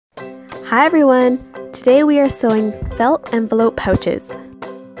Hi everyone! Today we are sewing felt envelope pouches.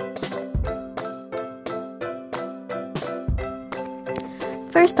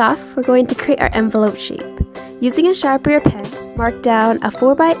 First off, we're going to create our envelope shape. Using a Sharpie or pen, mark down a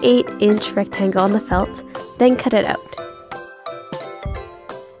 4x8 inch rectangle on the felt, then cut it out.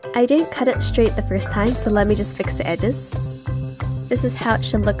 I didn't cut it straight the first time, so let me just fix the edges. This is how it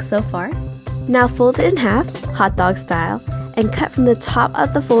should look so far. Now fold it in half, hot dog style, and cut from the top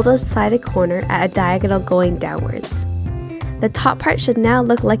of the folded sided corner at a diagonal going downwards. The top part should now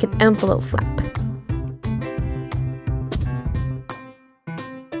look like an envelope flap.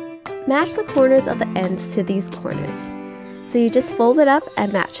 Match the corners of the ends to these corners. So you just fold it up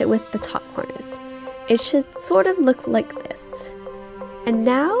and match it with the top corners. It should sort of look like this. And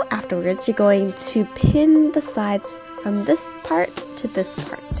now afterwards you're going to pin the sides from this part to this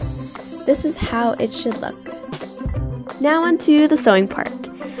part. This is how it should look. Now onto the sewing part.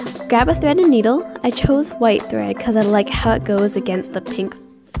 Grab a thread and needle. I chose white thread because I like how it goes against the pink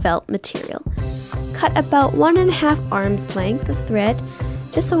felt material. Cut about 1.5 arms length of thread,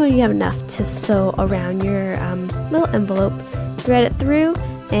 just so you have enough to sew around your little envelope. Thread it through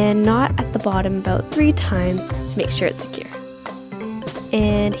and knot at the bottom about 3 times to make sure it's secure.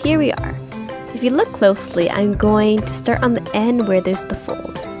 And here we are. If you look closely, I'm going to start on the end where there's the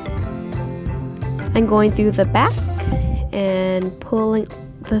fold. I'm going through the back and pulling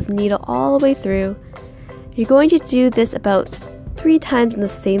the needle all the way through. You're going to do this about 3 times in the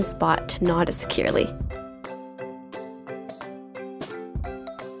same spot to knot it securely.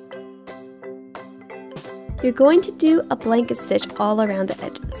 You're going to do a blanket stitch all around the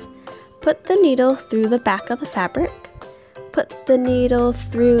edges. Put the needle through the back of the fabric. Put the needle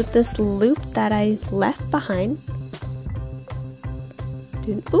through this loop that I left behind.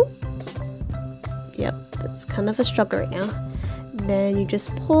 Ooh. Yep, it's kind of a struggle right now. Then you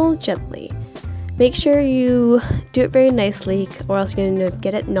just pull gently. Make sure you do it very nicely or else you're going to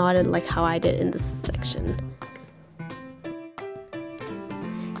get it knotted like how I did in this section.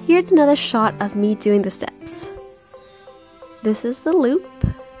 Here's another shot of me doing the steps. This is the loop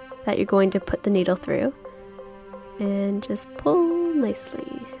that you're going to put the needle through. And just pull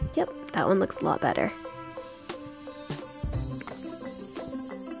nicely. Yep, that one looks a lot better.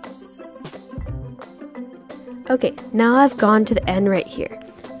 Okay, now I've gone to the end right here.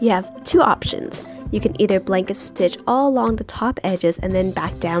 You have 2 options. You can either blanket stitch all along the top edges and then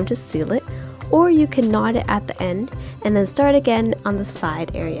back down to seal it, or you can knot it at the end and then start again on the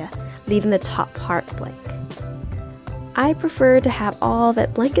side area, leaving the top part blank. I prefer to have all of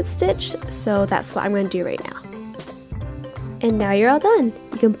it blanket stitched, so that's what I'm going to do right now. And now you're all done.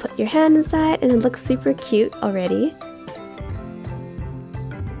 You can put your hand inside and it looks super cute already.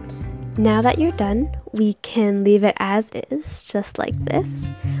 Now that you're done, we can leave it as is, just like this.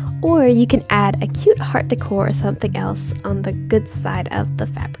 Or you can add a cute heart decor or something else on the good side of the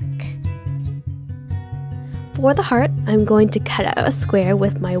fabric. For the heart, I'm going to cut out a square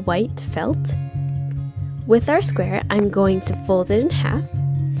with my white felt. With our square, I'm going to fold it in half.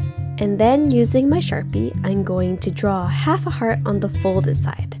 And then using my Sharpie, I'm going to draw half a heart on the folded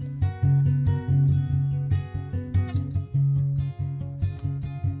side.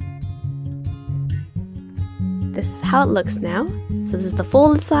 This is how it looks now. So this is the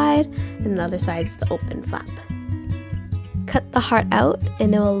folded side and the other side is the open flap. Cut the heart out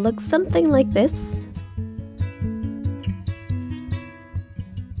and it will look something like this.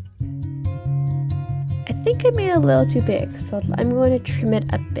 I think I made it a little too big, so I'm going to trim it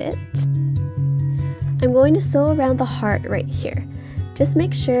a bit. I'm going to sew around the heart right here. Just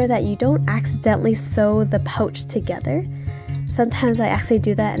make sure that you don't accidentally sew the pouch together. Sometimes I actually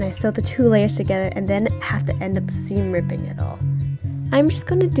do that and I sew the 2 layers together and then have to end up seam ripping it all. I'm just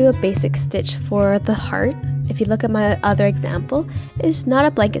going to do a basic stitch for the heart. If you look at my other example, it's not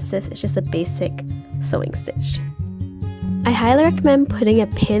a blanket stitch, it's just a basic sewing stitch. I highly recommend putting a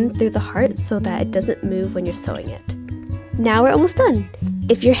pin through the heart so that it doesn't move when you're sewing it. Now we're almost done.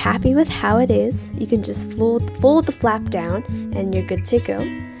 If you're happy with how it is, you can just fold the flap down and you're good to go.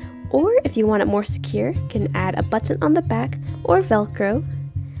 Or if you want it more secure, you can add a button on the back or Velcro.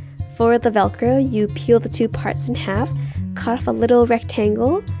 For the Velcro, you peel the 2 parts in half, cut off a little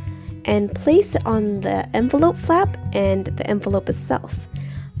rectangle, and place it on the envelope flap and the envelope itself.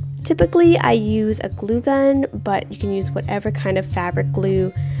 Typically, I use a glue gun, but you can use whatever kind of fabric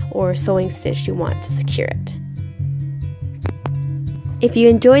glue or sewing stitch you want to secure it. If you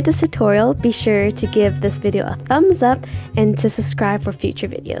enjoyed this tutorial, be sure to give this video a thumbs up and to subscribe for future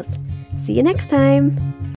videos. See you next time!